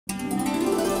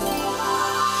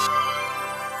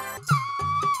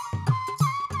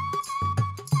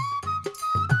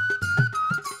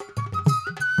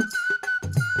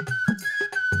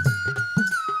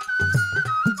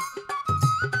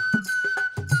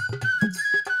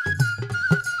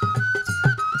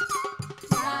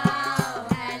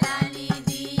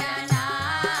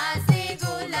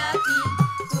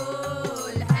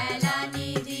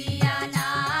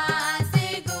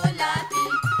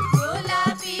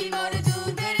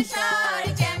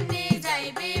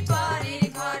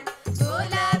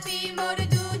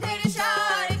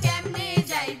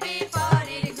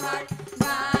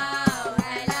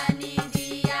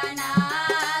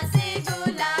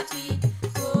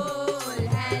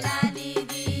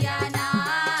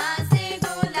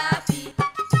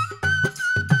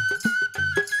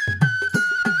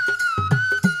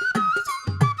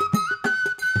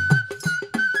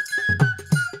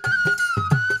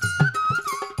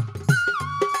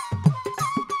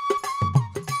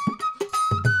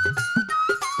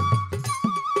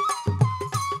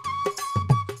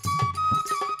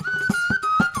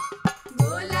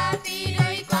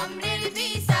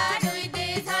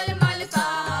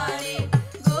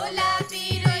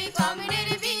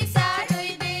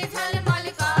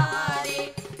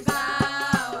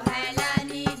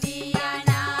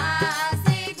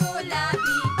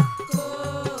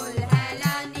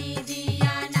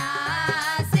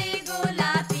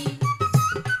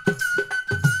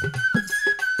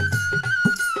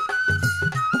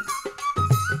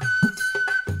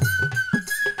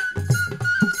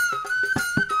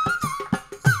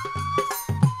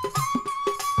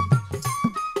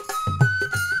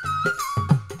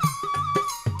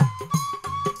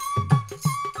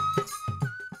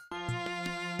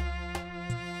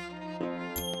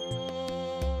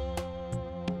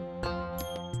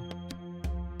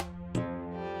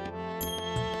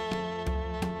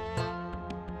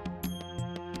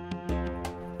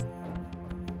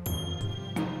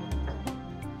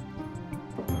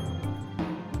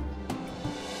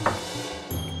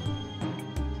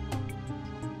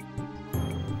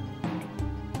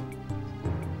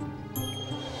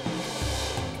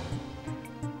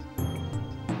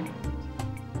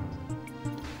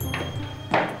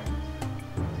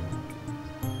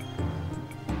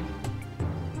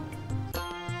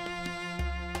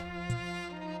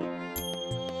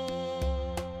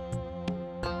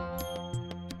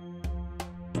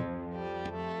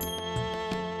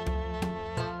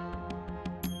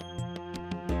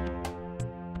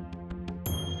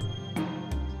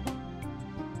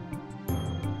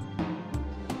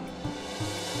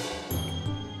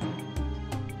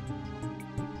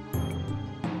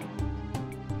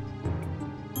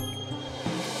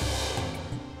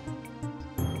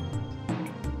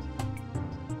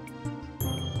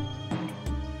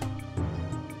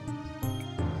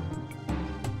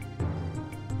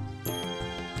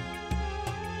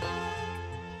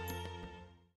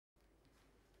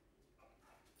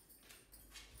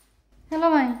Hello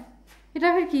ভাই, এটা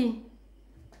ফির কি?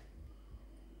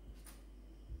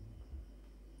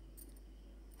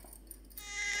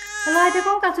 হ্যালো, এটা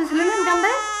কোন কাজ হয়েছিল না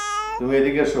গান্দায়? তুমি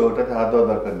এদিকে এসো, ওটাতে হাত দেওয়ার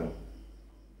দরকার নেই।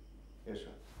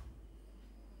 এসো।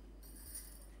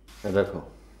 দেখো,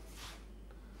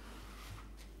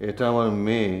 এটা আমার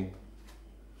মেয়ে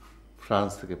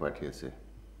ফ্রান্স থেকে পাঠিয়েছে,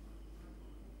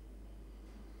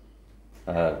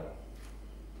 আর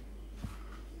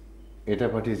এটা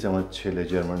পাঠিয়েছে আমার ছেলে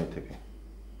জার্মানি থেকে।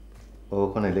 ও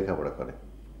ওখানে লেখাপড়া করে।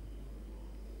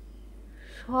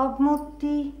 সব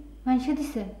মূর্তি মাইসে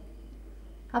দিছে?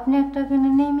 আপনি একটা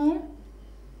কিনে নেই মেয়ে?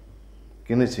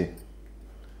 কিনেছি।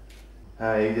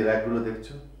 হ্যাঁ, এই যে র্যাকগুলো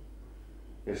দেখছো,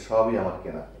 এর সবই আমার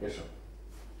কেনা। এসো।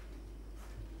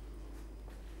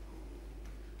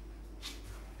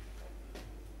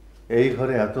 এই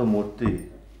ঘরে এত মূর্তি,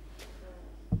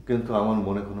 কিন্তু আমার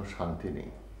মনে কোনো শান্তি নেই।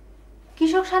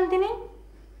 কিসব শান্তি নেই?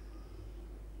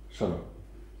 শোনো,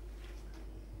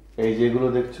 এই যেগুলো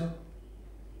দেখছো,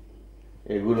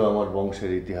 এগুলো আমার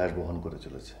বংশের ইতিহাস বহন করে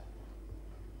চলেছে।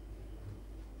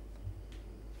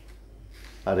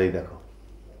 আর এই দেখো,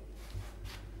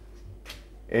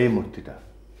 এই মূর্তিটা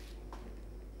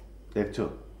দেখছো,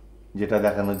 যেটা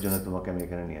দেখানোর জন্য তোমাকে আমি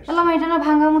এখানে নিয়ে আসছি। এটা না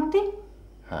ভাঙা মূর্তি?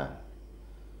 হ্যাঁ,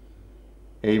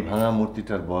 এই ভাঙা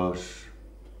মূর্তিটার বয়স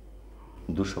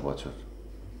 200 বছর।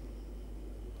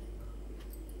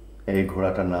 এই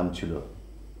ঘোড়াটার নাম ছিল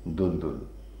দুলদুল।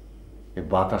 এ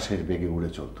বাতাসের বেগে উড়ে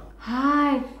চলত।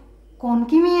 হাই, কোন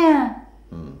কি মিয়া?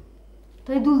 তো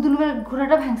এই দুলদুল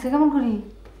ঘোড়াটা ভাঙছে কেমন করি?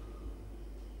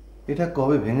 এটা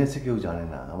কবে ভেঙেছে কেউ জানে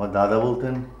না। আমার দাদা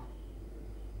বলতেন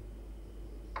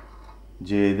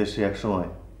যে এই দেশে একসময়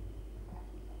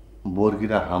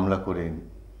বর্গীরা হামলা করে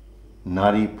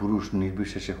নারী পুরুষ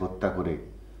নির্বিশেষে হত্যা করে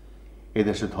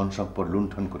এদেশে ধন সম্পদ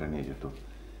লুণ্ঠন করে নিয়ে যেত,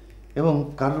 এবং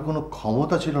কারোর কোনো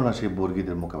ক্ষমতা ছিল না সেই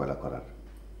বর্গীদের মোকাবেলা করার।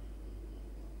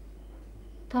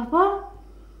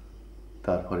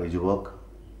 তারপর এই যুবক,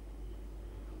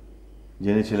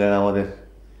 যিনি ছিলেন আমাদের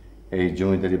এই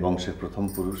জমিদারি বংশের প্রথম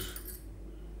পুরুষ,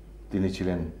 তিনি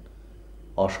ছিলেন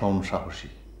অসম সাহসী।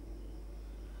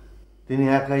 তিনি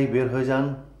একাই বের হয়ে যান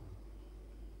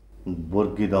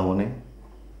বর্গী দমনে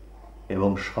এবং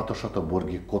শত শত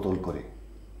বর্গী কতল করে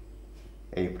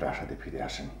এই প্রাসাদে ফিরে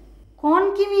আসেন। কোন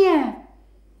কি মিয়া?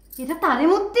 এটা তারে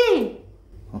মূর্তি?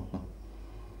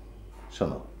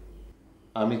 শোনো,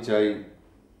 আমি চাই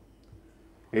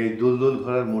এই দুলদুল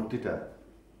ঘোড়ার মূর্তিটা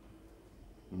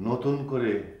নতুন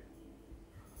করে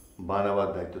বানাবার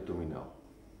দায়িত্ব তুমি নাও।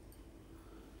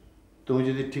 তুমি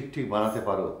যদি ঠিক ঠিক বানাতে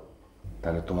পারো,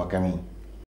 তাহলে তোমাকে আমি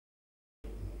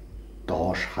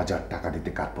 10,000 টাকা দিতে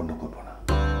কার্পণ্য করব না।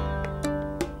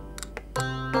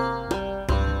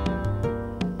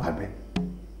 পারবে?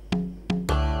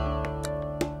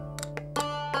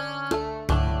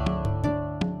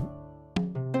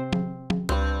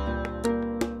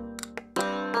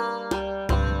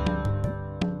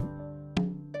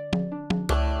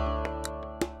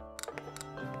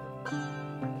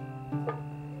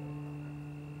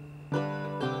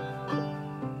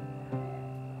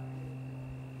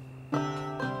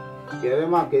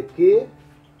 মা কেতকি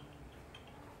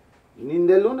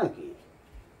নিন্দেলো নাকি?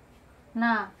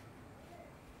 না।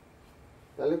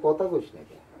 তাহলে কথা কইস না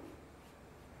কেন?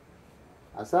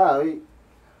 আচ্ছা, ওই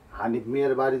হানিফ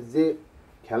মিয়ার বাড়ির যে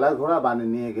খেলার ঘোড়া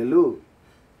বানিয়ে নিয়ে গেল,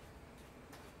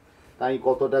 তাই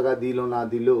কত টাকা দিল না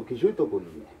দিল কিছুই তো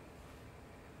বললি না।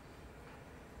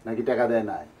 নাকি টাকা দেয়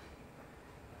নাই?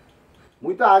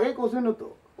 মুই তো আগে কোসেন তো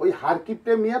ওই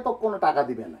হারকিপটে মিয়া তো কোনো টাকা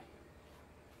দিবে না।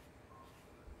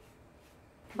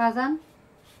 বাজান,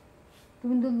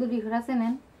 তুমি দুলদুলি ঘোড়া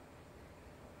চেনেন?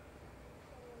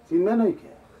 চিনবেন ওই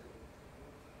কে?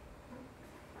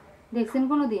 দেখছেন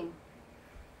কোনোদিন?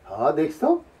 হ্যাঁ, দেখছো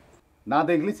না?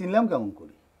 দেখলি চিনলাম কেমন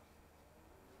করি?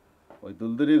 ওই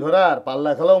দুলদুলি ঘোড়ার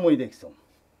পাল্লা খেলাও মই দেখছো।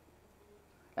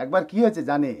 একবার কি হয়েছে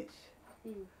জানিস?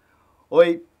 ওই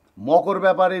মকর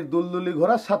ব্যাপারের দুলদুলি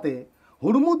ঘোড়ার সাথে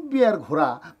হুরমুদ বিয়ার ঘোড়া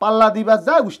পাল্লা দিবার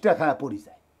যায়, উষ্টা খায়া পড়ি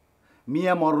যায়।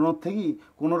 মিয়া মরণর থেকে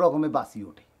কোনো রকমে বাঁচি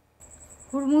ওঠে।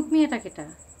 হুরমুদ মিয়াটা কেটা?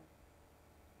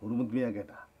 হুরমুদ মিয়া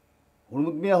কেটা?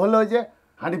 হুরমুদ মিয়া হলো ওই যে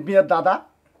হানিফ মিয়ার দাদা।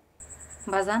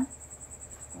 বাজান,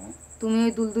 তুমি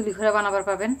ওই দুলদুলি ঘোড়া বানাবার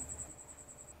পাবেন?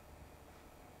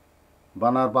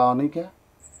 বানার পাওয়া নেই কে?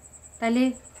 তাইলে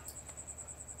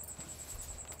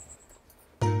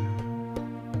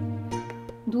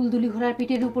দুলদুলি ঘোড়ার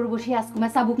পিঠের উপর বসে আজকুমা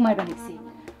চাবুক মারবা নেছি,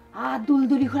 আর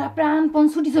দুলদুলি ঘোড়া প্রাণপণ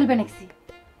ছুটি চলবে নেছি।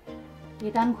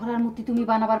 এদান ঘোড়ার মূর্তি তুমি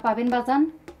বানাবার পাবেন বাজান?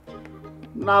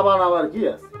 না বানাবার কি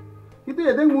আছে, কিন্তু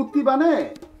এদের মূর্তি বানে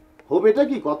হবেটা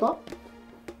কি কত?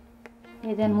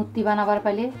 এদের মূর্তি বানাবার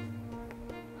পাইলে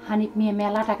হানিফ মিয়া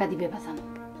মেলা টাকা দিবে বাজান।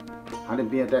 হানিফ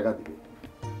মিয়া টাকা দিবে?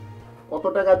 কত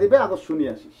টাকা দিবে আগে শুনি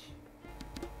আসিস।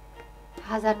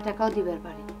 1000 টাকাও দিবার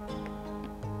পারে।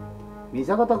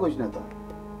 মিছা কথা কইস না তো।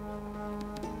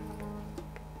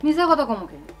 মিছা কথা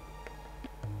কমকে?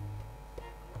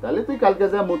 তাহলে তুই কালকে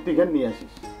যা মূর্তি খান নিয়ে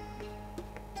আসিস।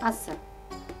 আচ্ছা।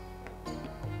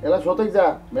 এলা সতেই যা,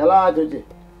 মেলা আজ হয়েছে,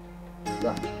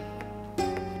 যা।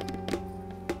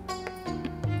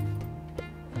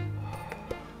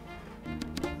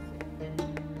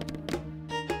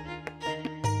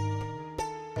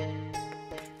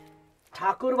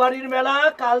 ঠাকুর বাড়ির মেলা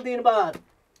কাল 3 বার।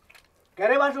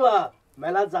 কেরে বাসুয়া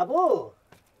মেলা যাব?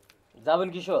 যাবেন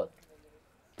কিশোর?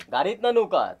 গাড়িত না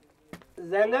নৌকাত?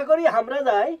 জেঙ্গা করি আমরা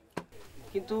যাই,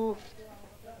 কিন্তু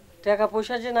টাকা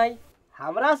পয়সা যে নাই।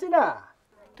 আমরা আছি না।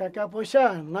 টাকা পয়সা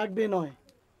লাগবে নয়,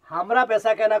 আমরা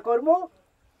বেচা কেনা করবো,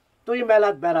 তুই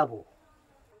মেলাত বেড়াবো।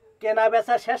 কেনা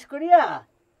বেচা শেষ করিয়া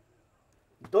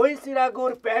দই চিরা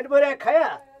গুড় পেট ভরে খায়া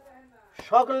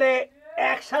সকলে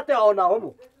একসাথে অনা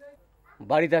হমু।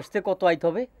 বাড়িতে আসতে কত আইতে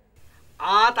হবে?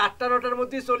 8-9টার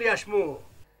মধ্যে চলে আসমু।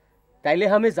 তাইলে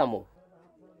আমি যাবো।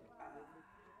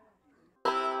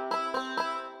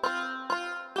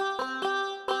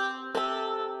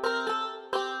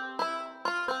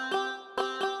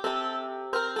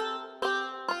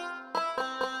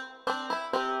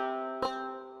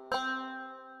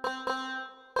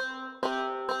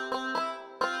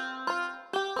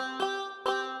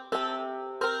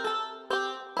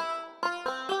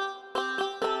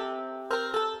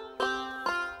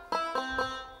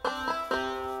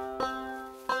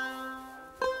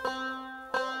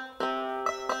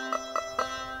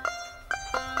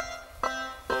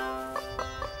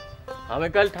 আমি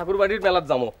কাল ঠাকুর বাড়ির মেলাত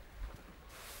যাবো,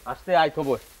 আসতে আই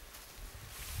খবর।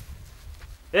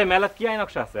 এ মেলাত কি আই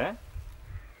নকশা আছে?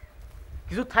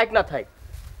 কিছু থাক না থাক,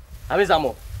 আমি যাবো।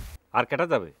 আর কেটা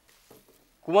যাবে?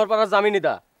 কুমারপাড়ার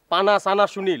জামিনিদা, পানা সানা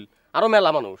সুনীল, আরো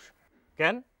মেলা মানুষ।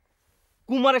 কেন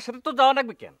কুমারের সাথে তো যাওয়া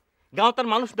লাগবে কেন? গাঁও তার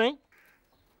মানুষ নাই?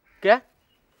 কে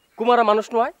কুমারা মানুষ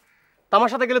নয়?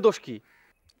 তামার সাথে গেলে দোষ কি?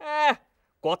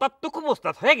 কথার তো খুব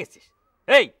ওস্তাদ হয়ে গেছিস।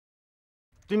 এই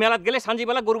তুই মেলাত গেলে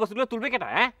সাঞ্জিবেলা গরু বাছুরগুলো তুলবে কেটা?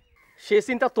 সে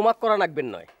চিন্তা তোমাক করা লাগবেন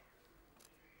নয়,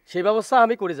 সেই ব্যবস্থা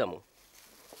আমি করে যাবো।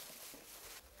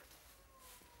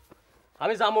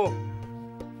 আমি যাবো।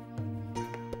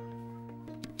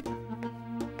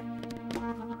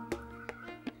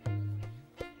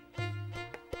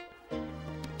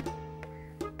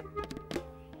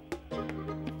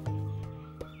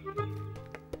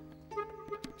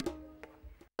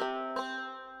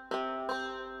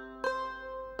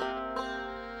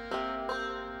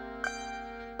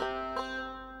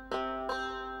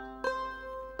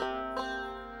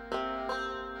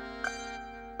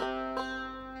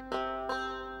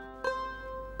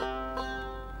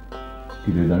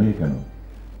 কিরে দাঁড়িয়ে কেন?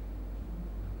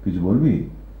 কিছু বলবি?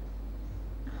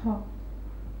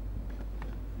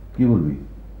 কি বলবি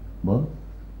বল।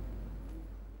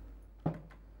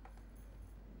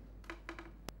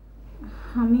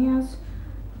 আমি আজ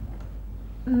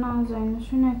না যাই না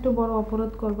শুনে একটা বড়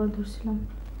অপরাধ করবার ধরছিলাম,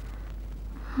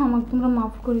 আমাকে তোমরা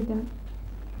মাফ করে দেন।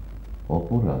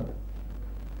 অপরাধ?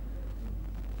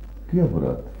 কি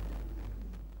অপরাধ?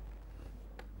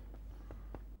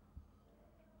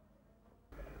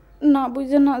 না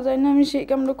বুঝে না যাই না আমি সেই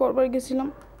কামটা করবার গেছিলাম।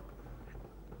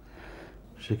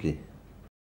 সে কি?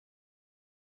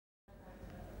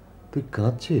 তুই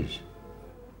কাঁদছিস?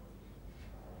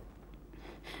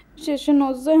 শেষে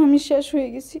নজ্জায় আমি শেষ হয়ে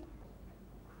গেছি।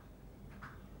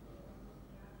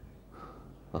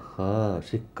 আহা,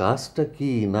 সে কাজটা কি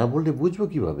না বললে বুঝবো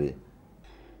কিভাবে?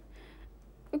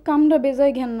 কামটা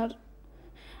বেজায় ঘেন্নার,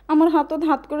 আমার হাতত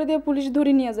হাত করে দিয়ে পুলিশ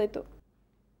ধরে নিয়ে যাইতো,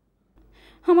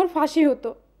 আমার ফাঁসি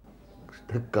হতো।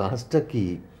 কাজটা কি?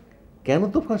 কেন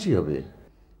তো ফাঁসি হবে?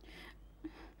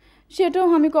 সেটাও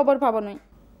আমি কবার পাবা নই।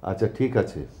 আচ্ছা ঠিক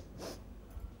আছে,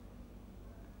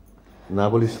 না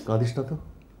বলিস, কাঁদিস না তো।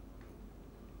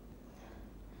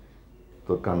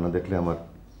 তোর কান্না দেখলে আমার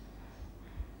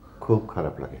খুব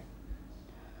খারাপ লাগে।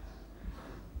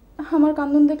 আমার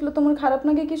কান্দন দেখলে তোমার খারাপ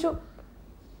লাগে কিছু?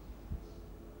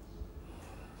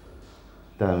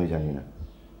 তা আমি জানি না।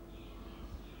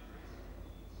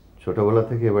 ছোটবেলা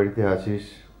থেকে এ বাড়িতে আসিস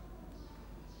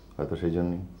হয়তো সেই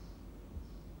জন্যই,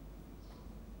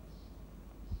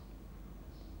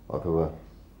 অথবা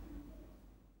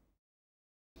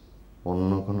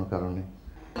অন্য কোনো কারণে।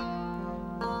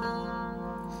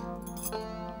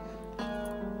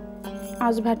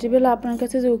 আজ ভাটিবেলা আপনার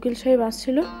কাছে যে উকিল সাহেব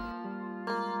আসছিল,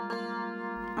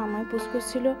 আমায় পুছ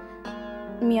করছিল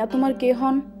মিয়া তোমার কে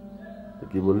হন।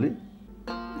 কি বললি?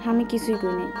 আমি কিছুই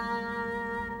করিনি।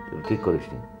 ঠিক করিস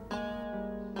নি?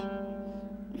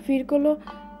 ফির করলো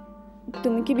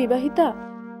তুমি কি বিবাহিতা,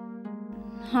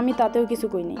 আমি তাতেও কিছু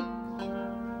কইনি।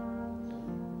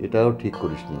 এটাও ঠিক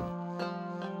করিসনি।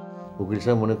 উকিল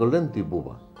সাহেব মনে করলেন তুই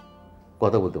বোবা,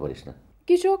 কথা বলতে পারিস না।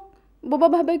 কৃষক বোবা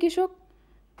ভাবে কৃষক,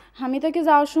 আমি তাকে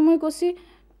যাওয়ার সময় কষি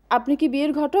আপনি কি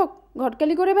বিয়ের ঘটক,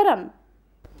 ঘটকালি করে বেড়ান।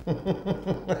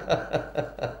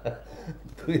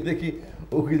 তুই দেখি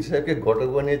উকিল সাহেবকে ঘটক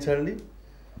বানিয়ে ছাড়লি,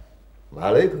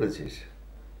 ভালোই করেছিস।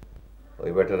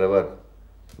 ওই ব্যাটার আবার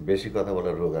বেশি কথা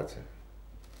বলার রোগ আছে।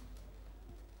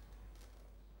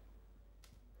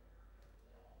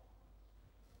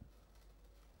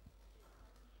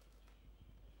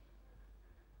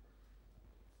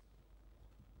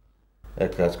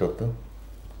 এক কাজ করতো,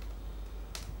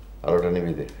 আলোটা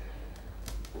নিবি দে,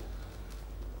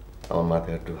 আমার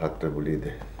মাথায় একটু হাতটা বুলিয়ে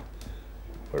দে,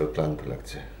 বড় ক্লান্ত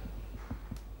লাগছে।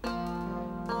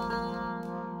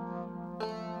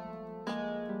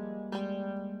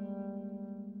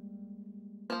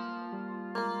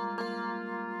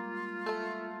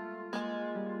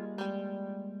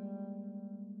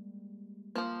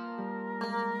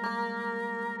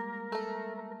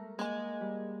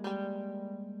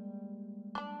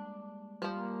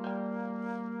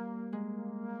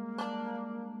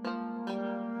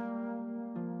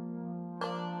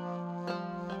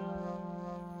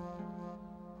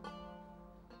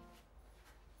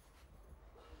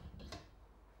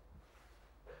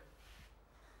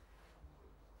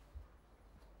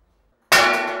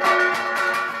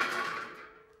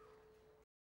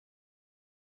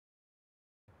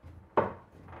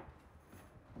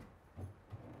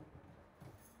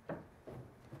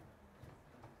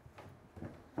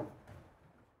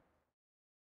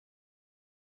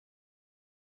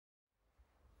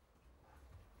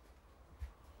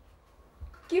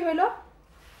 কি হইল,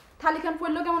 থালিখান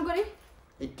পড়লো কেমন করে?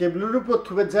 এই টেবিলের উপর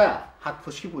থুবে যা হাত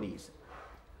ফসকি পড়ে গেছে।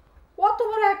 অত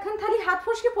বড় একখান থালি হাত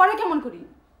ফসকে পড়ে কেমন করি?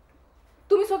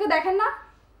 তুমি চোখে দেখেন না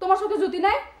তোমার চোখে জ্যোতি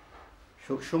নাই?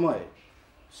 সুখ সময়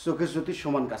চোখে জ্যোতি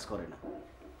সমান কাজ করে না।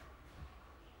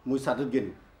 মুই সাদত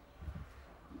গেলি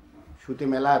শুতে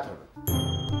মেলা হবে।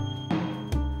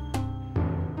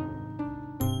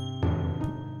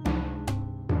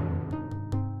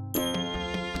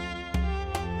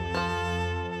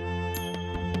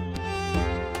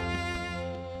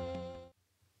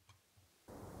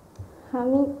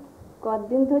 আমি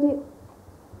কতদিন ধরে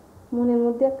মনের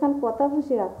মধ্যে একখান কথা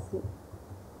বসে রাখছি,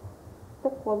 তা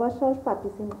কবার সাহস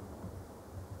পাতিছি না।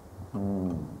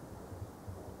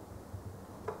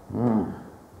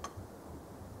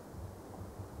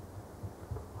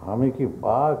 আমি কি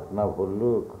বাঘ না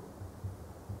ভল্লুক?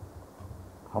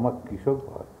 আমার কৃষক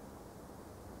বাঘ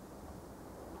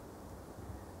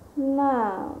না,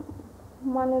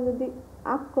 মানে যদি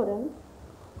আগ করেন।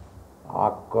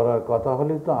 আগ করার কথা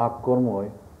হলেই তো আগ কর্মই।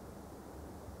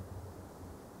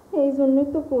 এই জন্যই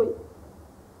তো কই,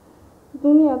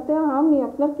 দুনিয়াতে আমি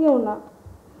আপনার কেউ না,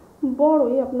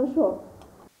 বড়ই আপনার সব।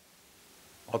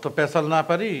 অত পেশাল না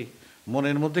পারি,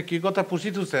 মনের মধ্যে কি কথা পুষি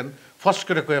তুছেন ফস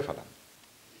করে কয়ে ফেলাম।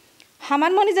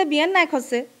 আমার মনে যে বিয়ার নাই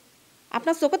খসে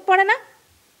আপনার চোখত পড়ে না?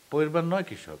 পরিবার নয়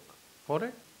কৃষক পরে,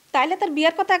 তাইলে তার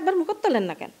বিয়ার কথা একবার মুখত তোলেন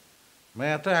না কেন?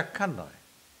 মেয়া তো একখান নয়,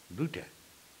 দুইটা।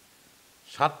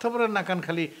 স্বার্থপরের নাকান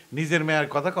খালি নিজের মেয়ের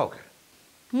কথা কাউকে।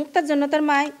 মুক্তার জন্য তার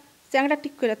মায় চ্যাংড়া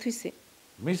ঠিক করে থুইছে।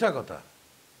 মিশা কথা,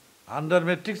 আন্ডার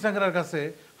মেট্রিক চ্যাংড়ার কাছে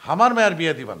আমার মেয়ের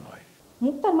বিয়ে দিবার নয়।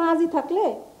 মুক্তার মা আজি থাকলে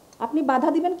আপনি বাধা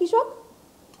দিবেন কৃষক?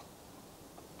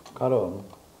 কারণ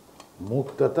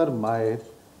মুক্তা তার মায়ের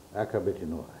একা বেটি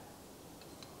নয়,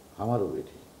 আমারও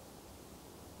বেটি।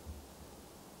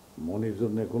 মনির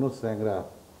জন্য কোনো চ্যাংড়া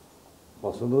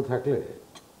পছন্দ থাকলে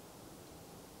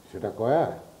সেটা কয়া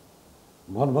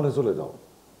মন মনে চলে যাও।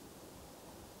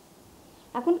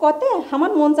 এখন কতে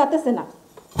আমার মন চাতেছে না।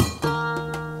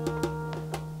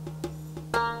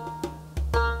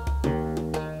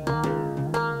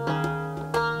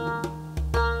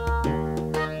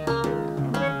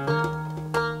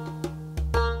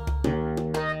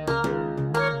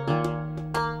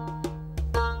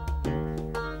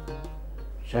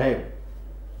 সাহেব,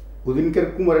 ওদিনকার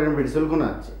কুমারের মেডিসেল কোন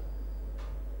আছে?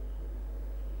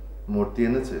 মূর্তি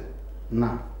এনেছে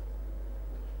না।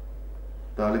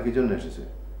 তাহলে কি জন্য এসেছে?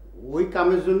 ওই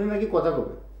কামের জন্য নাকি কথা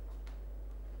কবে।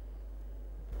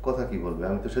 কথা কি বলবে?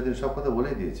 আমি তো সেদিন সব কথা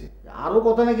বলেই দিয়েছি। আরো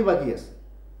কথা নাকি বাকি আছে?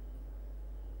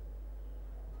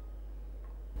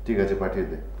 ঠিক আছে, পাঠিয়ে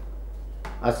দে।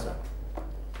 আচ্ছা।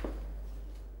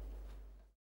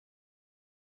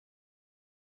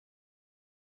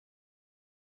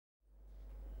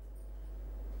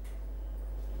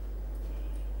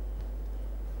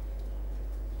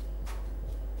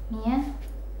 নিয়ে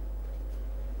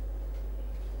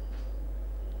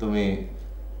তুমি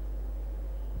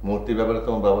মূর্তির ব্যাপারে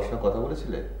তোমার বাবার সঙ্গে কথা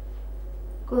বলেছিলে?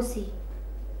 কসি।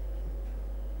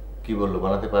 কি বললো,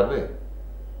 বানাতে পারবে?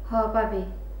 হ, পাবে।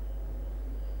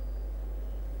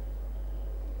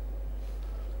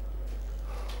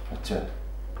 আচ্ছা,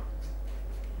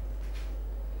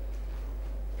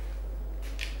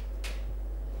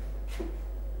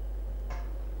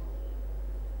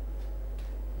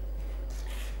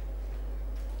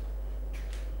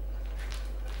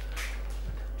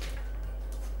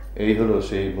 এই হলো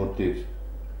সেই মূর্তির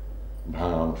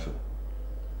ভাঙা অংশ।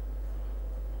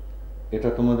 এটা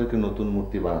তোমাদেরকে নতুন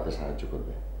মূর্তি বানাতে সাহায্য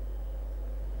করবে।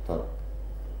 ধরো।